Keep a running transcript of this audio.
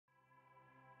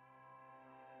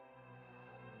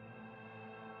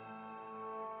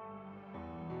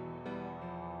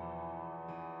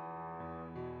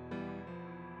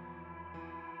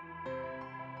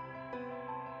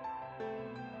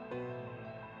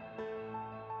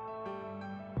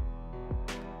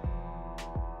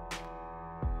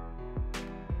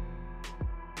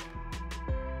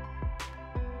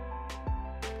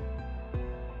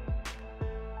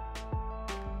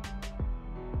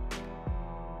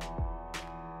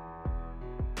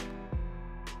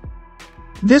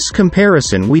This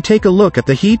comparison we take a look at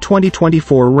the HE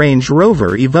 2024 Range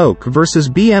Rover Evoque versus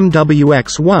BMW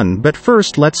X1, but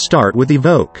first let's start with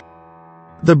Evoque.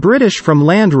 The British from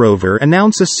Land Rover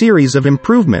announce a series of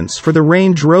improvements for the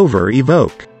Range Rover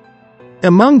Evoque.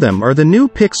 Among them are the new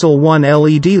Pixel 1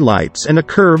 LED lights and a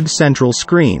curved central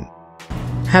screen.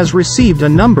 Has received a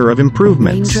number of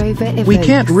improvements. We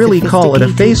can't really call it a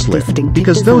facelift,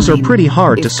 because those are pretty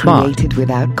hard to spot.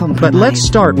 But let's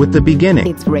start with the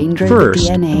beginning. First,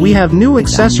 we have new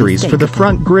accessories for the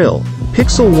front grille,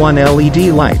 Pixel 1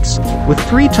 LED lights, with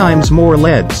 3 times more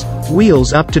LEDs,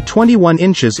 wheels up to 21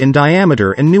 inches in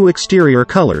diameter and new exterior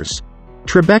colors: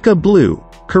 Tribeca Blue,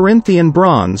 Corinthian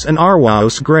Bronze and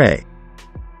Arwaus Gray.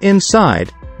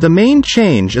 Inside, the main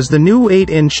change is the new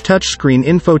 8-inch touchscreen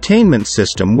infotainment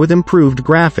system with improved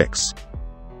graphics.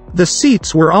 The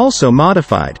seats were also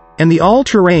modified, and the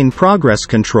all-terrain progress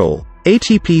control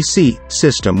 (ATPC)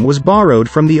 system was borrowed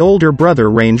from the older brother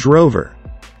Range Rover.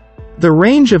 The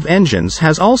range of engines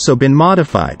has also been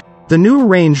modified, the new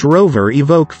Range Rover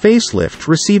Evoque facelift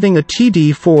receiving a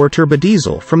TD4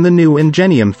 turbodiesel from the new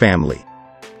Ingenium family.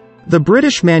 The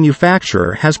British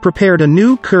manufacturer has prepared a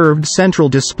new curved central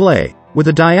display, with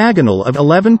a diagonal of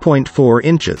 11.4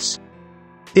 inches.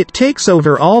 It takes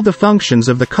over all the functions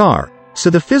of the car, so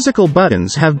the physical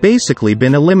buttons have basically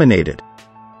been eliminated.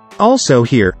 Also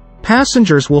here,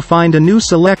 passengers will find a new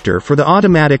selector for the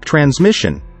automatic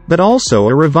transmission, but also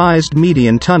a revised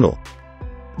median tunnel.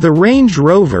 The Range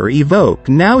Rover Evoque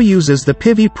now uses the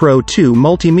Pivi Pro 2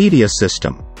 multimedia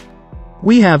system.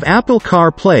 We have Apple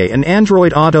CarPlay and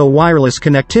Android Auto wireless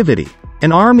connectivity,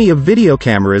 an army of video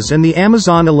cameras and the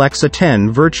Amazon Alexa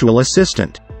 10 virtual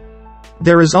assistant.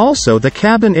 There is also the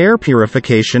cabin air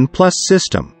purification plus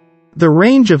system. The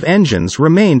range of engines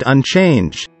remained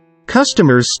unchanged.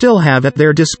 Customers still have at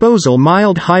their disposal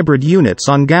mild hybrid units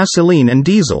on gasoline and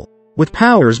diesel, with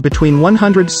powers between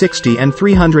 160 and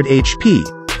 300 HP,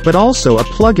 but also a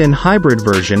plug-in hybrid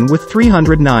version with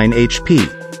 309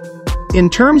 HP. In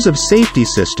terms of safety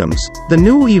systems, the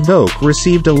new Evoque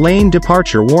received a lane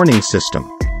departure warning system.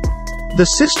 The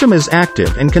system is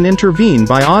active and can intervene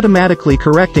by automatically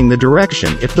correcting the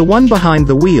direction if the one behind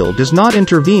the wheel does not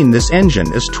intervene. This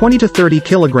engine is 20 to 30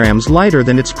 kilograms lighter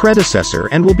than its predecessor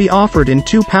and will be offered in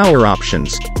 2 power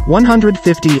options,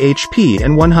 150 HP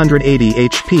and 180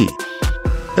 HP.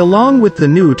 Along with the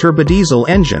new turbodiesel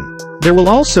engine, there will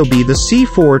also be the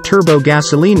C4 turbo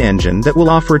gasoline engine that will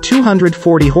offer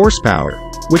 240 horsepower,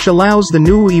 which allows the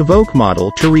new Evoque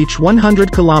model to reach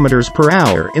 100 km per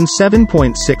hour in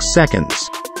 7.6 seconds.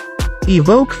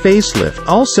 Evoque facelift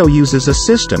also uses a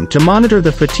system to monitor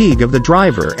the fatigue of the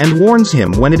driver and warns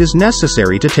him when it is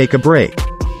necessary to take a break.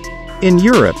 In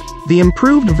Europe, the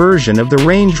improved version of the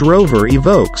Range Rover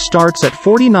Evoque starts at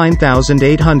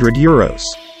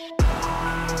 €49,800.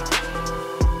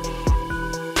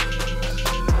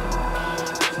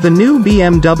 The new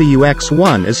BMW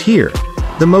X1 is here,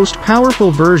 the most powerful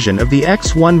version of the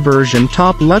X1 version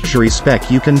top luxury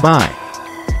spec you can buy.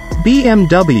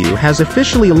 BMW has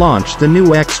officially launched the new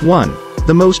X1,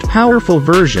 the most powerful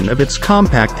version of its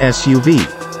compact SUV.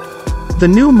 The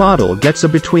new model gets a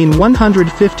between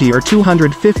 150 or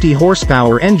 250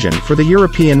 horsepower engine for the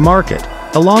European market,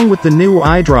 along with the new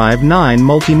iDrive 9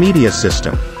 multimedia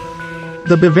system.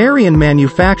 The Bavarian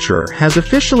manufacturer has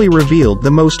officially revealed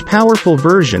the most powerful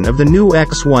version of the new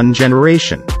X1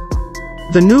 generation.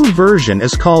 The new version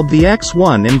is called the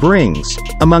X1 and brings,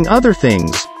 among other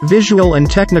things, visual and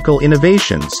technical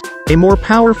innovations, a more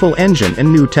powerful engine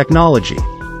and new technology.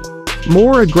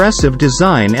 More aggressive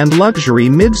design and luxury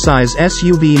midsize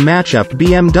SUV matchup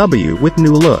BMW with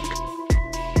new look.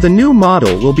 The new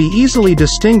model will be easily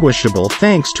distinguishable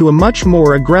thanks to a much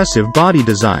more aggressive body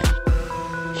design.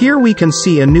 Here we can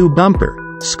see a new bumper,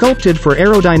 sculpted for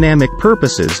aerodynamic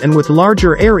purposes and with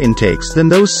larger air intakes than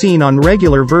those seen on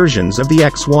regular versions of the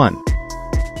X1.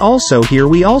 Also here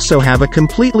we also have a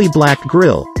completely black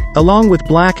grille, along with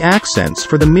black accents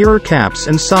for the mirror caps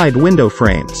and side window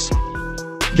frames.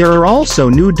 There are also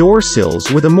new door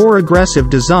sills with a more aggressive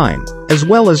design, as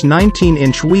well as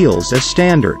 19-inch wheels as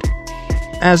standard.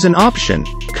 As an option,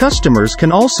 customers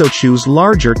can also choose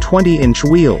larger 20-inch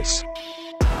wheels.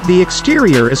 The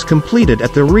exterior is completed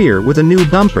at the rear with a new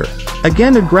bumper,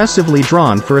 again aggressively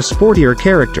drawn for a sportier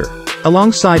character,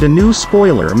 alongside a new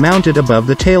spoiler mounted above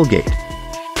the tailgate.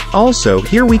 Also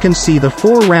here we can see the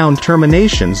 4 round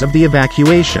terminations of the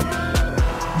evacuation.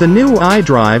 The new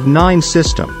iDrive 9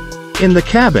 system. In the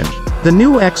cabin, the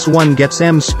new X1 gets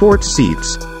M Sport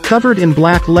seats, covered in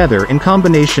black leather in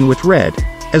combination with red,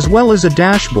 as well as a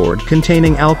dashboard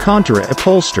containing Alcantara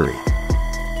upholstery.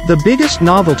 The biggest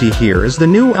novelty here is the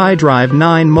new iDrive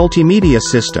 9 multimedia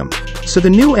system, so the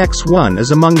new X1 is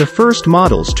among the first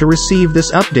models to receive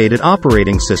this updated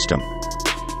operating system.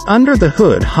 Under the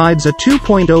hood hides a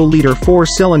 2.0-liter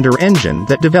four-cylinder engine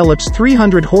that develops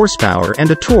 300 horsepower and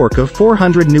a torque of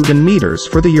 400 Nm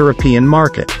for the European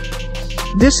market.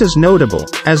 This is notable,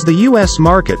 as the US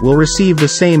market will receive the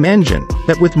same engine,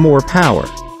 but with more power.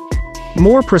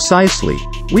 More precisely,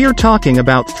 we are talking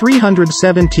about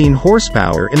 317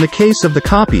 horsepower in the case of the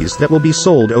copies that will be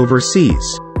sold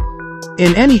overseas.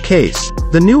 In any case,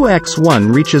 the new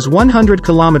X1 reaches 100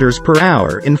 km per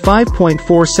hour in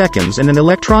 5.4 seconds and an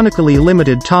electronically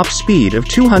limited top speed of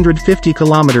 250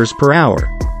 km per hour.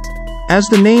 As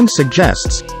the name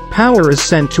suggests, power is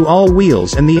sent to all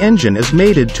wheels and the engine is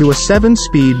mated to a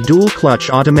 7-speed dual-clutch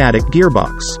automatic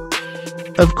gearbox.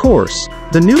 Of course,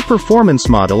 the new performance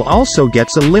model also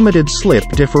gets a limited slip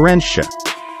differential.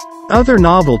 Other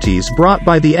novelties brought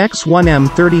by the X1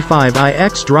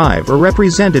 M35iX drive are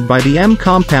represented by the M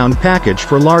compound package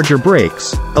for larger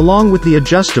brakes, along with the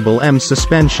adjustable M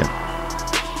suspension.